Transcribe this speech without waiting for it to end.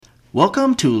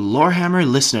Welcome to Lorehammer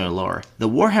Listener Lore, the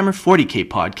Warhammer 40k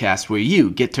podcast where you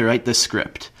get to write the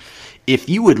script. If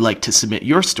you would like to submit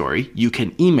your story, you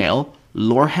can email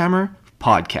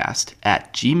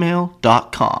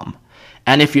lorehammerpodcast@gmail.com.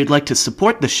 And if you'd like to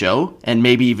support the show, and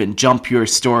maybe even jump your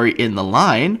story in the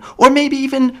line, or maybe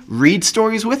even read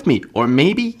stories with me, or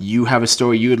maybe you have a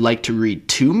story you would like to read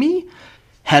to me,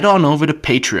 head on over to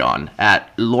Patreon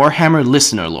at Lorehammer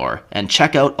Listener Lore and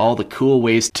check out all the cool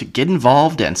ways to get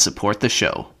involved and support the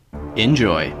show.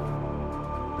 Enjoy.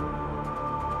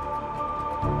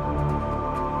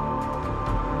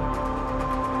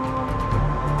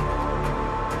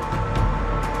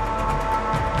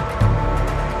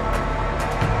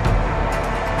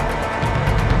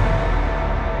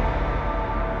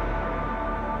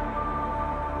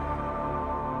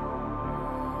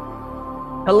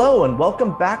 Hello and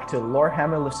welcome back to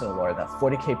Lorehammer Listener Lore, the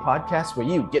 40k podcast where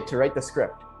you get to write the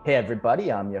script. Hey everybody,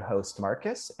 I'm your host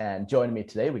Marcus, and joining me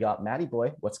today we got Matty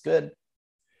Boy. What's good?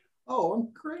 Oh, I'm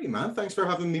great, man. Thanks for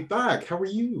having me back. How are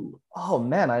you? Oh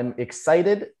man, I'm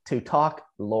excited to talk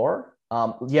lore.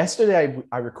 Yesterday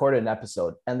I recorded an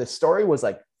episode and the story was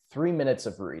like 3 minutes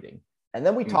of reading. And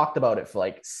then we talked about it for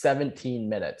like 17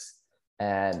 minutes.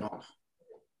 And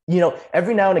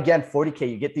every now and again,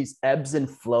 40K, you get these ebbs and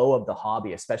flow of the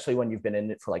hobby, especially when you've been in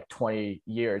it for like 20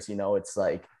 years. It's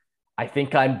like, I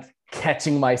think I'm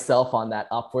catching myself on that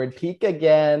upward peak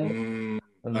again.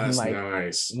 That's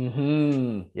nice.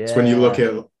 Yeah. It's when you look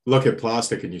at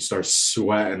plastic and you start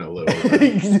sweating a little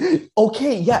bit.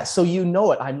 Okay, yeah. So you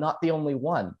know it. I'm not the only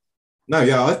one. No,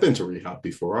 yeah, I've been to rehab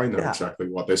before. I know exactly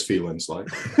what this feeling's like.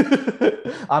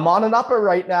 I'm on an upper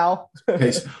right now.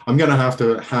 Okay, so I'm going to have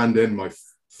to hand in my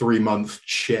 3-month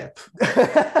chip.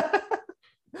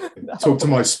 Talk to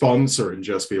my sponsor and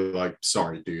just be like,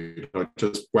 sorry, dude, I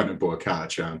just went and bought a cat,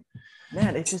 Chan.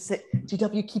 Man, it's just that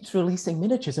GW keeps releasing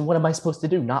miniatures, and what am I supposed to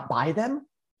do? Not buy them?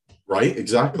 Right,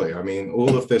 exactly. I mean,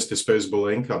 all of this disposable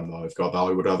income that I've got that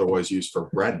I would otherwise use for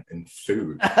rent and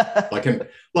food. like an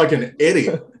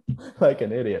idiot. Like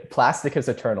an idiot. Plastic is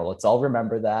eternal. Let's all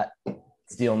remember that.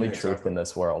 It's the only truth in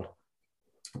this world.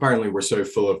 Apparently, we're so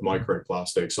full of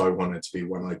microplastics. I want it to be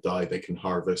when I die, they can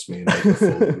harvest me and make a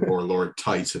full Warlord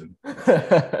Titan.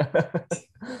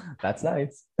 That's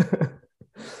nice.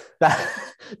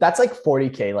 That's like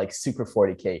 40K, like super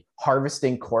 40K,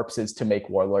 harvesting corpses to make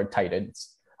Warlord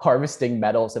Titans, harvesting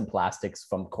metals and plastics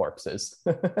from corpses.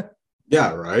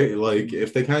 Yeah, right. Like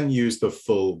if they can use the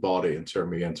full body and turn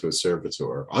me into a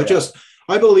servitor, I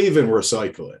believe in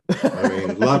recycling. I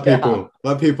mean, let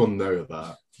people know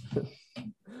that.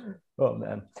 Oh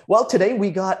man. Well, today we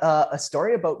got a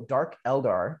story about Dark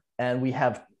Eldar, and we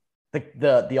have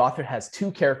the author has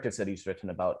two characters that he's written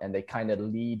about, and they kind of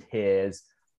lead his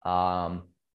Cabal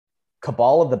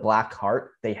of the Black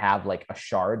Heart. They have like a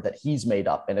shard that he's made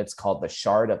up, and it's called the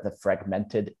Shard of the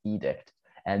Fragmented Edict.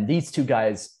 And these two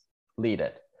guys lead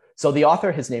it. So the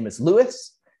author, his name is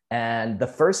Lewis, and the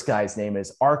first guy's name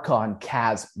is Archon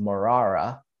Kaz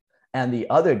Morara, and the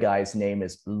other guy's name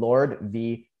is Lord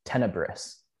V.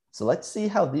 Tenebris. So let's see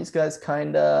how these guys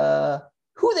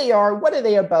who they are, what are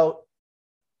they about?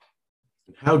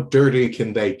 How dirty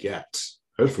can they get?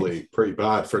 Hopefully pretty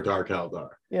bad for Dark Eldar.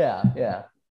 Yeah.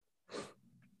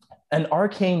 An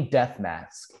arcane death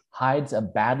mask hides a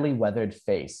badly weathered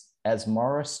face as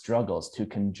Mara struggles to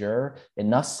conjure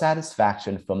enough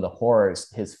satisfaction from the horrors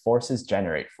his forces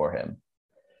generate for him.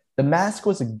 The mask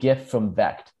was a gift from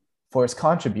Vect for his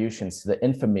contributions to the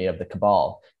infamy of the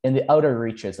Cabal in the outer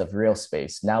reaches of real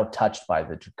space now touched by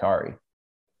the Drukhari.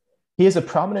 He is a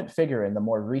prominent figure in the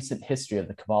more recent history of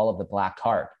the Cabal of the Black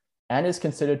Heart and is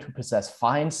considered to possess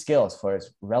fine skills for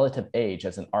his relative age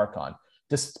as an Archon,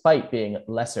 despite being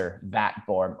lesser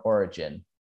Vat-born origin.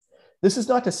 This is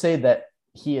not to say that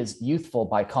he is youthful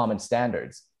by common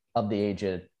standards of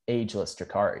the ageless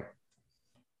Drukhari.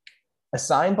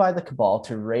 Assigned by the Cabal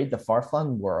to raid the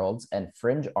far-flung worlds and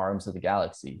fringe arms of the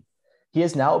galaxy, he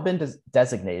has now been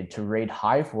designated to raid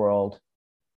Hive World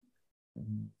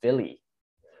Vili,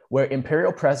 where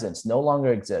Imperial presence no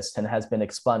longer exists and has been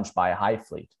expunged by a Hive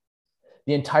fleet.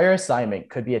 The entire assignment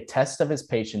could be a test of his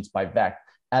patience by Vect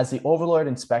as the Overlord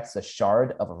inspects the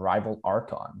shard of rival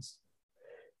Archons.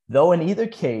 Though in either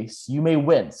case, you may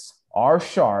wince, our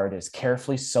shard is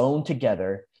carefully sewn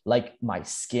together like my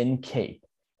skin cape,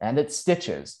 and its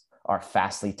stitches are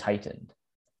fastly tightened.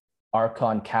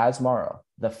 Archon Kazmara,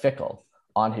 the Fickle,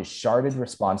 on his sharded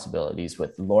responsibilities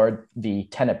with Lord V.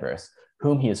 Tenebris,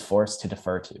 whom he is forced to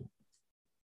defer to.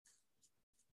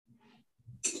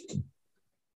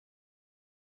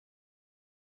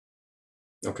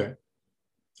 Okay.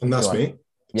 And that's me.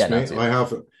 Yeah, me.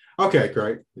 Okay,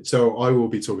 great. So I will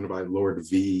be talking about Lord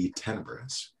V.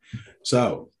 Tenebris.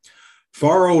 So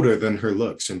far older than her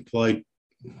looks implied,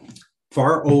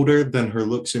 far older than her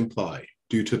looks imply,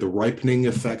 due to the ripening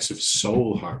effects of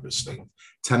soul harvesting,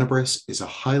 Tenebris is a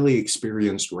highly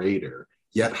experienced raider,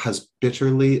 yet has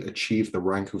bitterly achieved the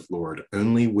rank of Lord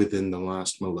only within the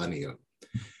last millennium.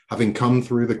 Having come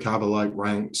through the Kabbalite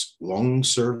ranks, long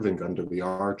serving under the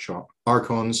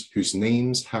Archons, whose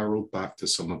names herald back to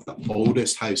some of the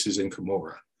oldest houses in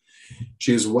Camorra.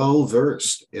 She is well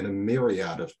versed in a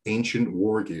myriad of ancient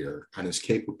war gear and is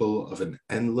capable of an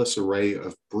endless array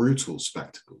of brutal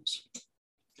spectacles.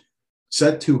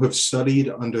 Said to have studied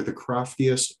under the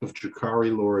craftiest of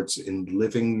Drakari lords in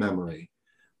living memory,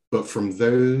 but from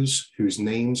those whose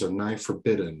names are now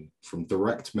forbidden from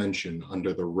direct mention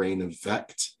under the reign of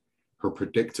Vect,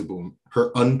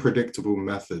 her unpredictable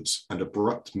methods and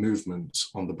abrupt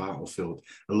movements on the battlefield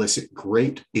elicit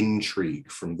great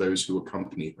intrigue from those who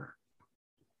accompany her.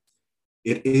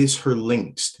 It is her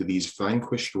links to these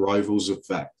vanquished rivals of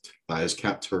Vect that has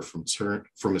kept her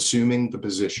from assuming the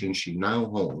position she now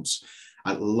holds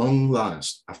at long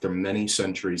last after many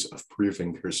centuries of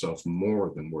proving herself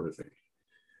more than worthy.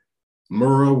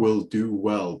 Murrah will do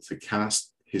well to cast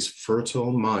his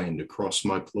fertile mind across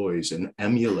my ploys and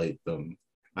emulate them,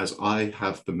 as I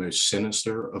have the most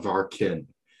sinister of our kin.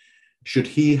 Should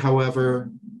he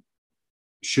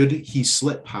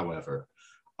slip, however,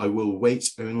 I will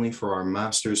wait only for our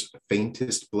master's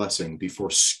faintest blessing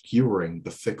before skewering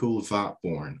the fickle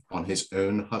Vatborn on his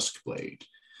own huskblade.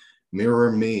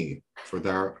 Mirror me, for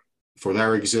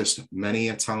there exist many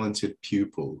a talented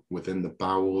pupil within the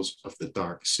bowels of the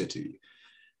dark city.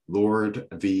 Lord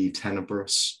V.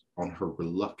 Tenebris, on her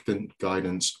reluctant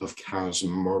guidance of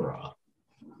Casmurra.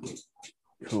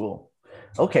 Cool.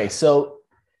 Okay, so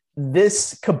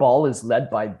this cabal is led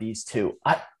by these two.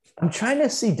 I'm trying to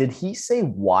see, did he say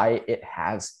why it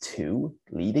has two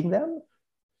leading them?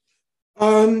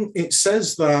 It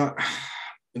says that,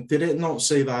 did it not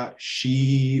say that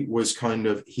he was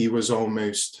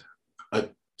almost a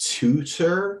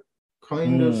tutor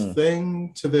kind of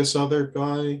thing to this other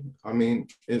guy? I mean,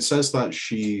 it says that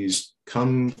she's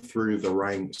come through the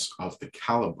ranks of the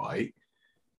Calibite,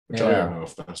 which I don't know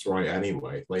if that's right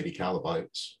anyway. Lady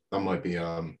Calibites. That might be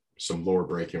some lore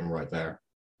breaking right there.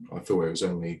 I thought it was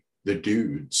only the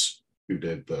dudes who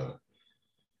did the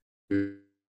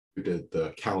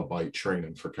Calibite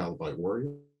training for Calibite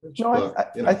warriors. No,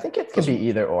 but, I think it could be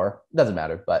either or. Doesn't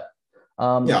matter, but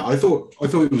yeah, I thought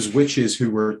it was witches who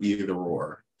were either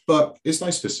or. But it's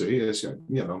nice to see. It's, that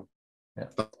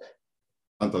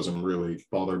doesn't really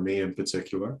bother me in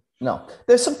particular. No,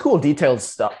 there's some cool details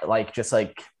stuff, like just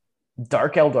like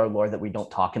Dark Eldar lore that we don't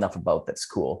talk enough about. That's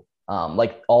cool.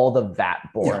 Like all the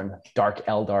Vatborn, Dark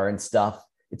Eldar and stuff.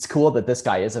 It's cool that this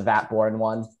guy is a Vatborn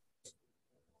one.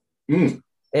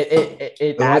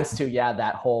 It adds to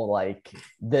that whole like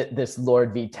this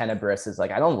Lord V. Tenebris is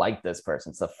like, I don't like this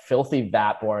person. It's a filthy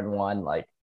Vatborn one. Like,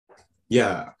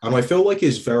 yeah, and I feel like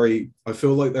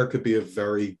there could be a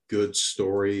very good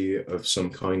story of some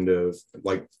kind of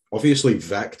like, obviously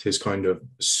Vect has kind of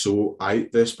sought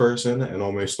out this person and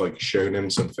almost like shown him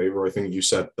some favor. I think you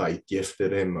said that he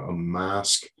gifted him a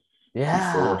mask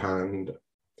beforehand.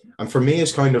 And for me,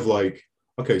 it's kind of like,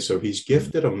 okay, so he's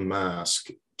gifted a mask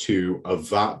to a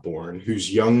Vatborn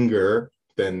who's younger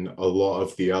than a lot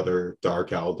of the other Dark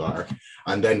Eldar.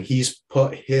 And then he's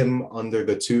put him under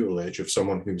the tutelage of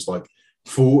someone who's like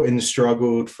fought and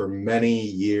struggled for many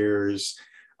years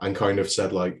and kind of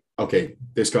said like, okay,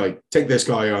 take this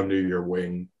guy under your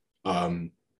wing.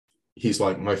 He's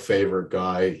like my favorite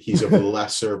guy. He's of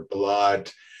lesser blood.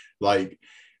 Like,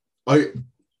 I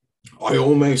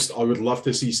would love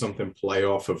to see something play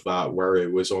off of that where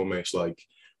it was almost like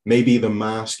maybe the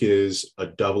mask is a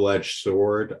double-edged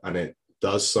sword and it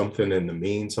does something in the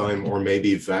meantime, or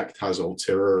maybe Vect has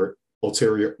ulterior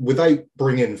without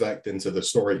bringing Vect into the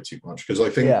story too much, because I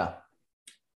think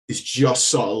it's just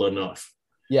subtle enough.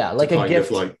 Yeah, like a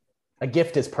gift. A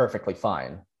gift is perfectly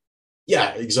fine.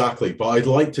 Yeah, exactly. But I'd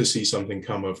like to see something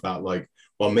come of that. Like,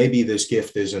 well, maybe this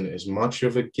gift isn't as much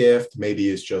of a gift. Maybe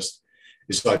it's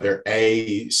either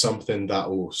something that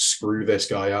will screw this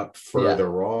guy up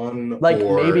further on. Like,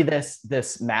 or maybe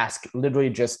this mask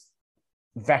literally just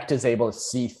Vect is able to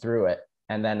see through it.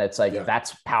 And then it's like,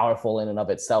 that's powerful in and of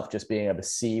itself, just being able to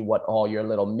see what all your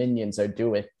little minions are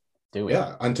doing.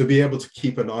 Yeah, and to be able to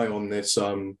keep an eye on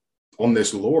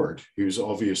this Lord, who's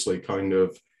obviously kind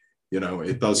of,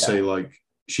 it does say like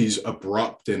she's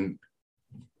abrupt and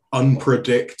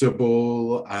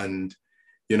unpredictable, and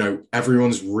you know,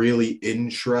 everyone's really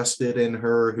interested in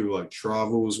her, who like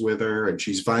travels with her, and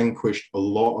she's vanquished a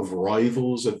lot of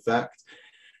rivals of Vect.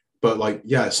 But like,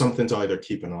 yeah, it's something to either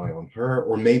keep an eye on her,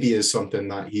 or maybe is something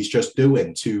that he's just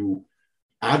doing to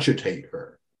agitate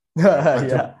her, you know,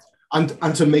 Yeah.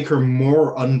 and to make her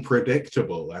more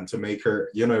unpredictable, and to make her,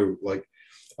 you know, like,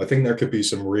 I think there could be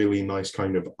some really nice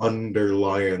kind of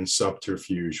underlying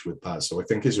subterfuge with that. So I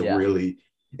think it's a Yeah. really,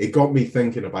 it got me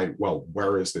thinking about, well,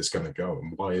 where is this going to go,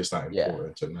 and why is that Yeah.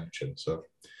 important to mention? So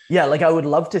Yeah, like I would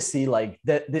love to see like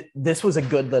that. This was a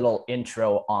good little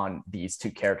intro on these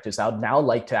two characters. I would now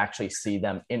like to actually see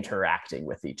them interacting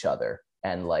with each other,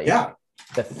 and like yeah,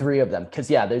 the three of them, because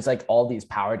yeah, there's like all these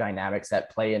power dynamics at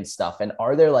play and stuff. And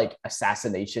are there like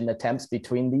assassination attempts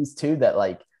between these two that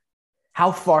like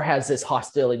how far has this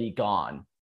hostility gone?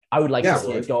 I would like to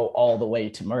see it go all the way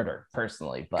to murder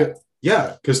personally, but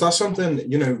yeah, because that's something,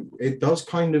 you know, it does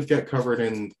kind of get covered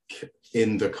in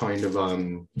the kind of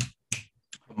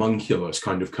homunculus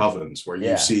kind of covens, where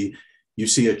yeah, you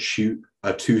see a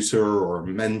tutor or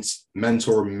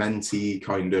mentor mentee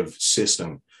kind of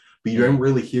system, but you don't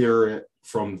really hear it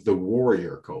from the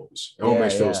warrior calls. It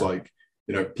almost feels like,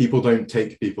 you know, people don't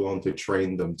take people on to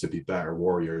train them to be better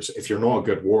warriors. If you're not a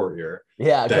good warrior,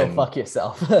 yeah, then go fuck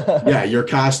yourself. yeah, you're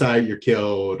cast out, you're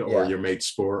killed, or Yeah. you're made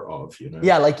sport of, you know.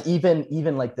 Yeah, like even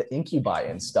like the incubi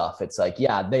and stuff, it's like,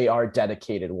 yeah, they are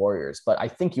dedicated warriors, but I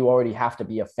think you already have to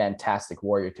be a fantastic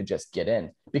warrior to just get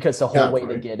in, because the whole way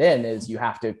to get in is you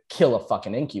have to kill a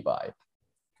fucking incubi.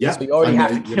 Yeah, so you already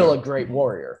have to kill a great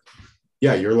warrior.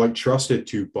 Yeah, you're like trusted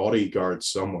to bodyguard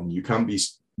someone. You can't be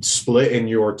splitting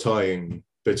your time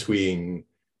between,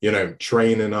 you know,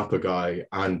 training up a guy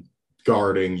and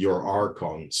guarding your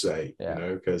archon, say, you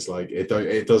know, because like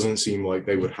it doesn't seem like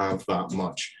they would have that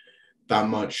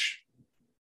much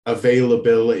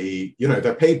availability. You know,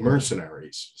 they're paid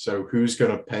mercenaries, so who's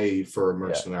going to pay for a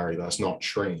mercenary that's not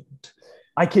trained?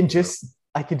 I can just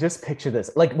picture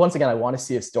this. Like, once again, I want to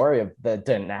see a story of the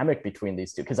dynamic between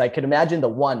these two, because I could imagine the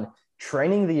one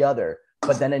training the other,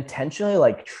 but then intentionally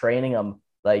like training them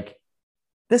like,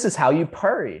 this is how you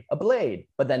parry a blade,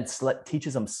 but then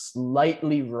teaches him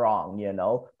slightly wrong, you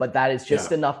know, but that is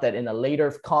just enough that in a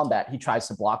later combat, he tries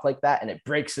to block like that and it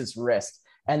breaks his wrist.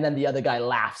 And then the other guy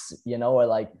laughs, you know, or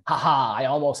like, haha, I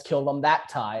almost killed him that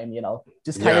time, you know,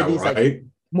 just kind of these like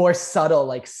more subtle,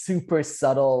 like super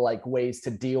subtle, like ways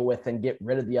to deal with and get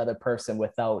rid of the other person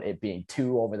without it being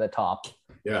too over the top.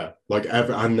 Yeah. Like,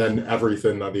 and then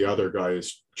everything that the other guy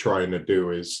is trying to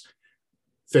do is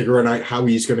figuring out how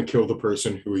he's going to kill the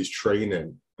person who he's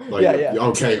training. Like,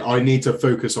 okay, I need to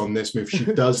focus on this move. She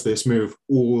does this move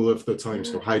all of the time.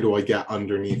 So how do I get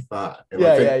underneath that?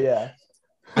 And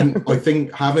and I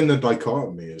think having the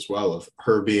dichotomy as well of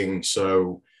her being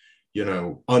so, you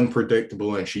know,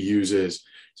 unpredictable, and she is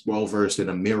well versed in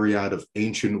a myriad of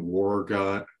ancient war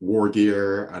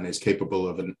gear and is capable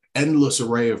of an endless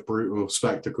array of brutal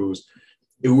spectacles.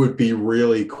 It would be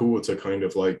really cool to kind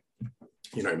of like,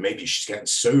 you know, maybe she's getting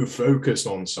so focused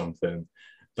on something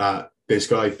that this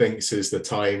guy thinks is the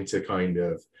time to kind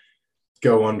of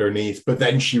go underneath, but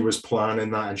then she was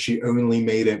planning that and she only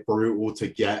made it brutal to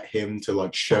get him to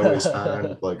like show his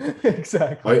hand. Like,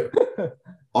 exactly.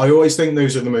 I always think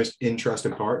those are the most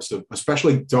interesting parts of,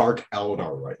 especially Dark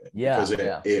Eldar writing, because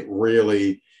it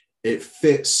really, it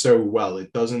fits so well.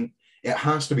 It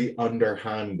has to be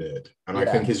underhanded, and I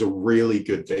think is a really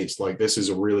good base. Like, this is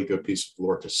a really good piece of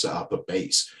lore to set up a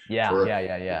base.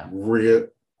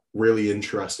 Really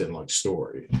interesting like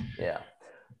story.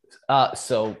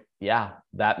 So yeah,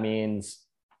 that means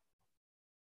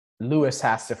Lewis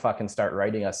has to fucking start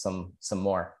writing us some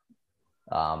more.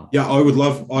 I would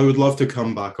love to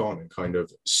come back on and kind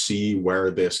of see where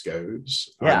this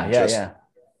goes.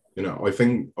 You know, I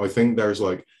think there's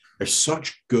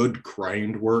such good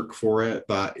groundwork for it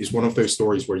that is one of those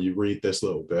stories where you read this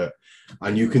little bit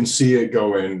and you can see it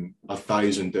go in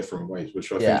 1,000 different ways,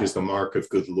 which I think is the mark of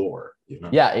good lore, you know?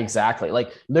 Yeah, exactly.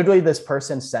 Like, literally this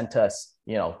person sent us,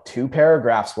 you know, 2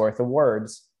 paragraphs worth of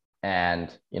words,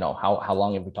 and, you know, how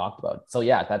long have we talked about? So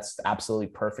yeah, that's absolutely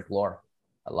perfect lore.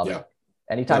 I love it.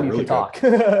 Anytime you really can talk.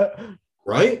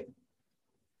 Right?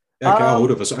 Yeah, get a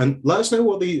hold of us and let us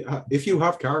know if you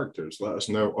have characters, let us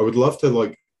know. I would love to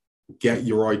like get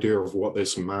your idea of what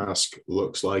this mask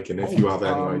looks like, and if you have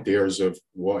any ideas of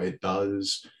what it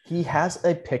does. He has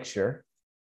a picture.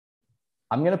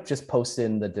 I'm gonna just post it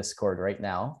in the Discord right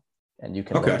now, and you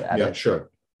can look at it. Yeah, sure.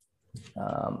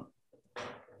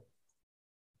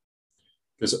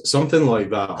 Because something like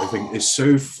that, I think, is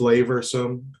so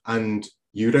flavorsome, and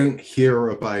you don't hear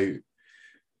about,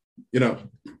 you know,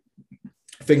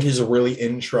 I think is a really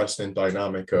interesting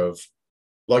dynamic of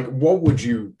Like, what would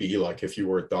you be like if you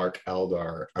were Dark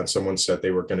Eldar and someone said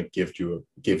they were going to give you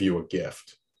a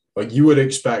gift? Like, you would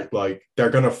expect, like, they're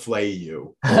going to flay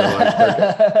you, or like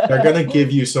they're going to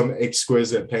give you some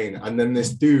exquisite pain, and then this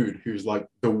dude who's like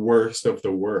the worst of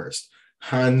the worst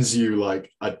hands you like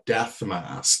a death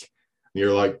mask. And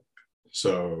you're like,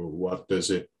 so what does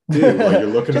it do? Like, you're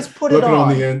looking looking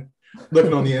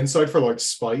on the inside for like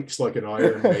spikes, like an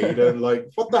Iron Maiden. Like,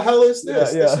 what the hell is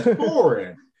this? Yeah. This is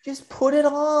boring. Just put it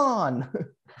on.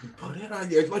 Put it on.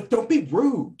 Like, don't be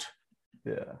rude.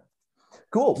 Yeah.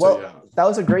 Cool. Well, that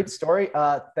was a great story.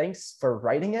 Thanks for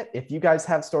writing it. If you guys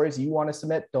have stories you want to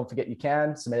submit, don't forget you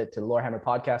can submit it to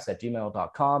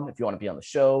lorehammerpodcast@gmail.com. If you want to be on the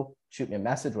show, shoot me a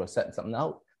message. We're setting something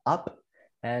up.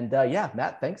 And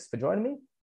Matt, thanks for joining me.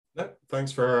 Yeah,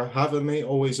 thanks for having me.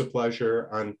 Always a pleasure.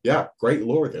 And yeah, great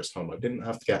lore this time. I didn't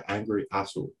have to get angry at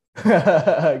all.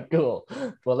 Cool.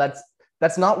 Well, that's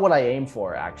not what I aim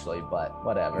for, actually, but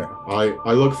whatever.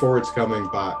 I look forward to coming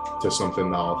back to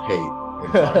something that I'll hate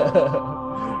entirely.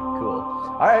 Cool.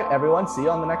 All right, everyone. See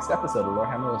you on the next episode of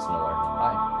Lorehammer Listener Lore.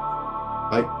 Bye.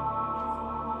 Bye.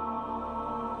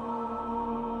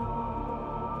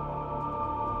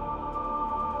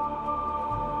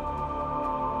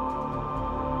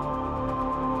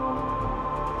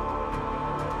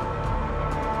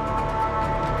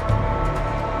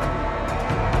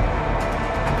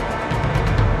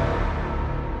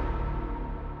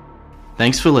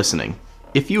 Thanks for listening.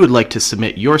 If you would like to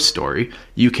submit your story,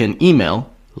 you can email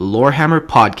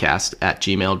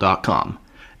lorehammerpodcast@gmail.com.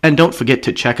 And don't forget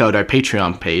to check out our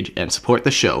Patreon page and support the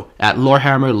show at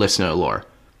Lorehammer Listener Lore.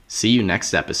 See you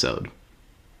next episode.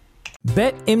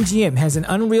 BetMGM has an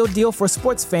unreal deal for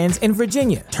sports fans in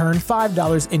Virginia. Turn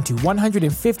 $5 into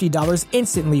 $150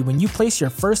 instantly when you place your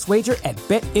first wager at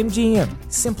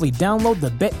BetMGM. Simply download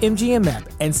the BetMGM app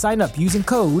and sign up using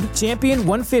code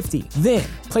Champion150. Then,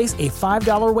 place a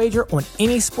 $5 wager on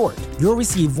any sport. You'll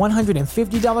receive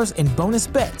 $150 in bonus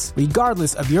bets,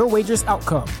 regardless of your wager's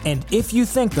outcome. And if you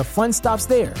think the fun stops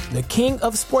there, the king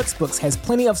of sportsbooks has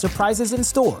plenty of surprises in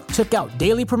store. Check out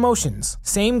daily promotions,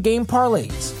 same-game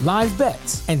parlays, live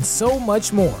bets, and so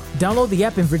much more. Download the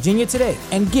app in Virginia today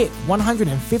and get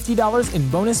 $150 in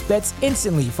bonus bets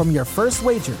instantly from your first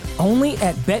wager. Only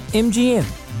at BetMGM.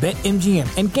 BetMGM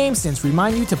and GameSense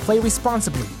remind you to play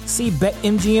responsibly. See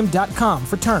BetMGM.com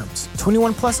for terms.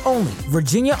 21 plus only.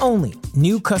 Virginia only.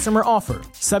 New customer offer.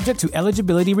 Subject to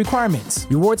eligibility requirements.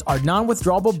 Rewards are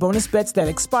non-withdrawable bonus bets that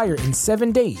expire in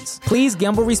 7 days. Please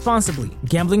gamble responsibly.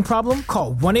 Gambling problem?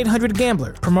 Call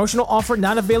 1-800-GAMBLER. Promotional offer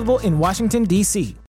not available in Washington, D.C.